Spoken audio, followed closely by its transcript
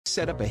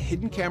Set up a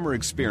hidden camera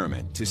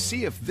experiment to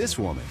see if this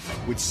woman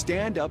would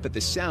stand up at the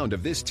sound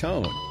of this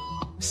tone,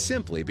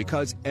 simply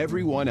because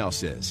everyone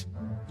else is.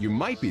 You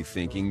might be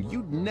thinking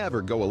you'd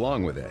never go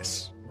along with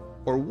this.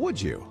 Or would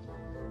you?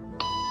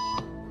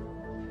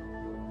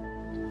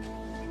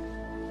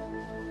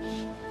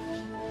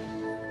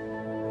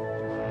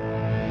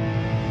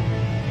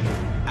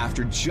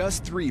 After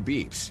just 3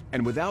 beeps,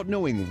 and without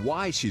knowing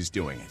why she's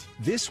doing it,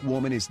 this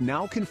woman is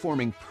now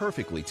conforming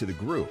perfectly to the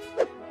group.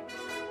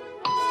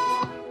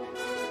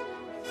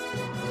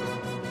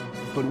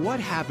 But what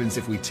happens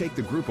if we take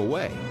the group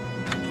away?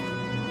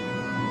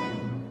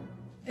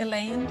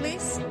 Elaine,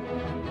 please.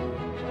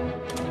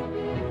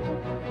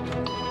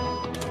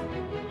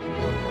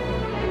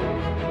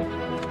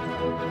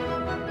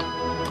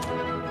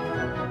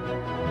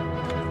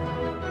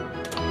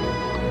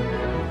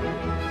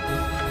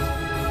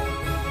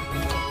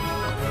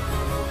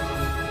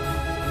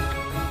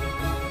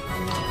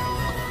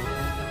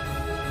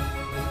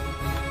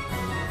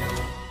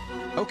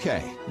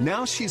 Okay,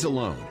 now she's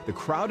alone. The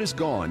crowd is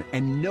gone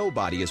and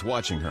nobody is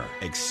watching her,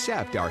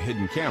 except our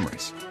hidden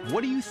cameras.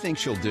 What do you think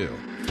she'll do?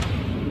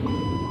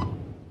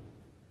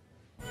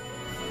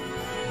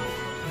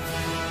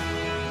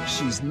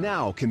 She's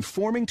now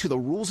conforming to the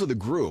rules of the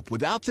group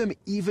without them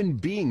even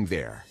being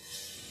there.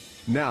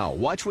 Now,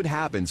 watch what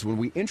happens when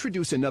we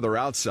introduce another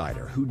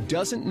outsider who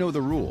doesn't know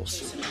the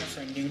rules.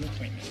 For a noon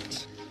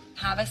appointment.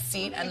 Have a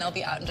seat, and they'll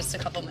be out in just a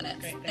couple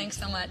minutes. Great, thanks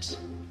so much.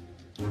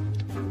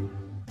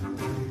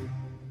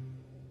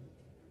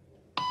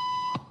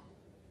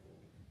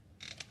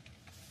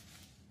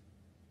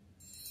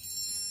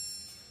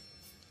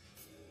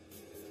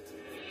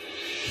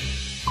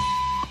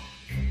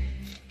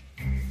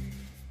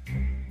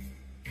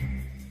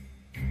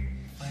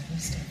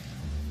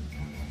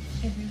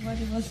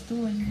 Everybody was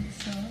doing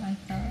it, so I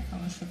thought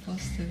I was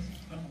supposed to.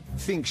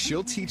 Think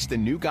she'll teach the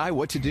new guy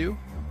what to do?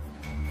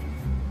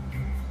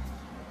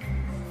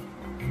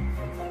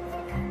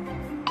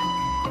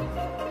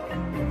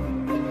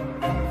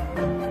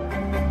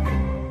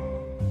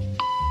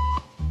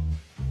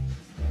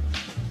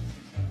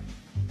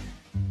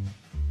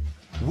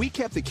 We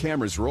kept the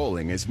cameras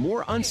rolling as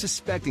more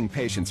unsuspecting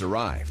patients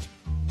arrived.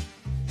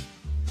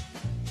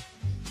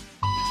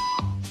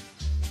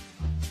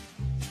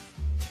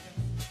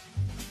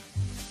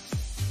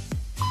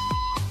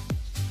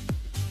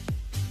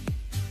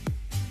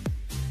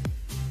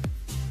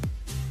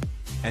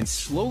 And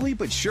slowly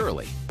but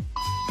surely,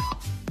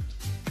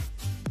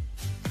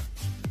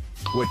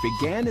 what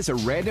began as a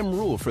random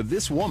rule for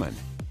this woman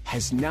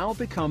has now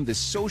become the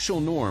social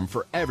norm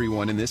for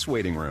everyone in this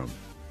waiting room.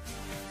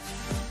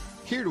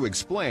 Here to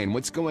explain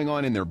what's going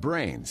on in their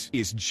brains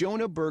is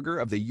Jonah Berger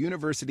of the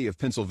University of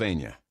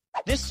Pennsylvania.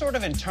 This sort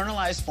of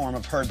internalized form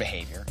of herd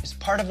behavior is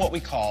part of what we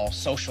call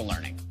social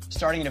learning.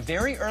 Starting at a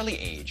very early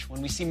age,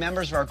 when we see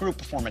members of our group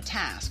perform a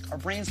task, our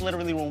brains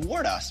literally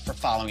reward us for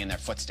following in their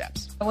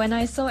footsteps. When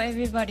I saw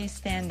everybody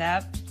stand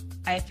up,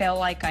 I felt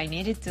like I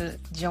needed to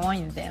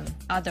join them.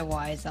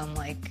 Otherwise, I'm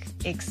like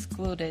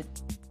excluded.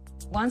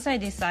 Once I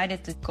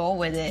decided to go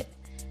with it,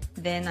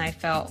 then I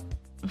felt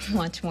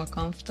much more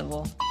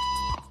comfortable.